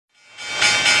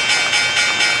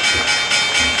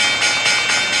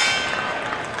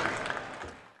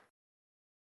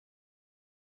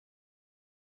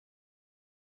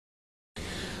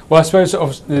Well, I suppose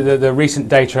the recent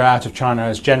data out of China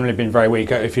has generally been very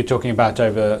weak. If you're talking about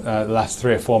over the last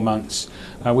 3 or 4 months,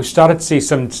 we've started to see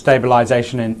some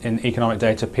stabilization in economic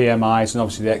data, PMIs, and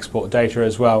obviously the export data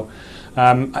as well.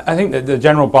 I think that the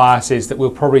general bias is that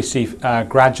we'll probably see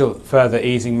gradual further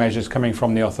easing measures coming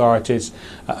from the authorities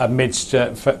amidst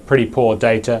pretty poor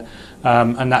data,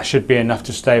 and that should be enough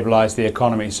to stabilise the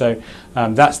economy. So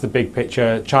that's the big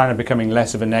picture. China becoming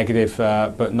less of a negative,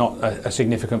 but not a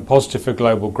significant positive for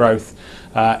global growth.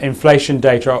 Inflation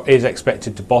data is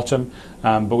expected to bottom,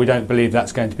 but we don't believe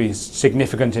that's going to be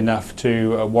significant enough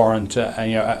to warrant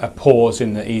a pause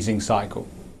in the easing cycle.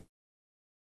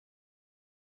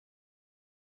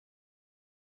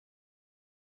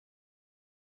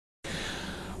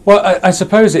 Well, I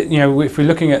suppose if we're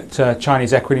looking at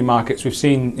Chinese equity markets, we've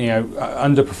seen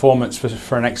underperformance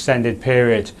for an extended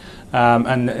period,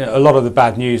 and a lot of the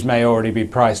bad news may already be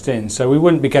priced in. So we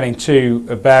wouldn't be getting too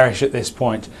bearish at this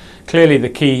point. Clearly, the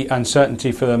key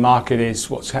uncertainty for the market is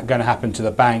what's going to happen to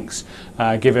the banks,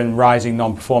 given rising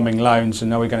non-performing loans,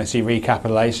 and are we going to see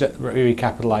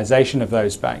recapitalization of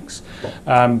those banks?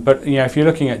 But if you're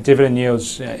looking at dividend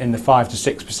yields in the 5 to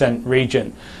 6%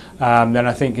 region, then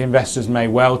I think investors may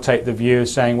well take the view of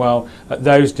saying, well, at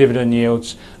those dividend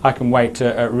yields, I can wait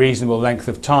a reasonable length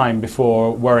of time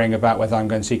before worrying about whether I'm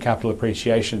going to see capital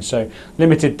appreciation. So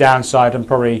limited downside and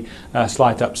probably a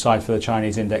slight upside for the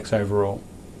Chinese index overall.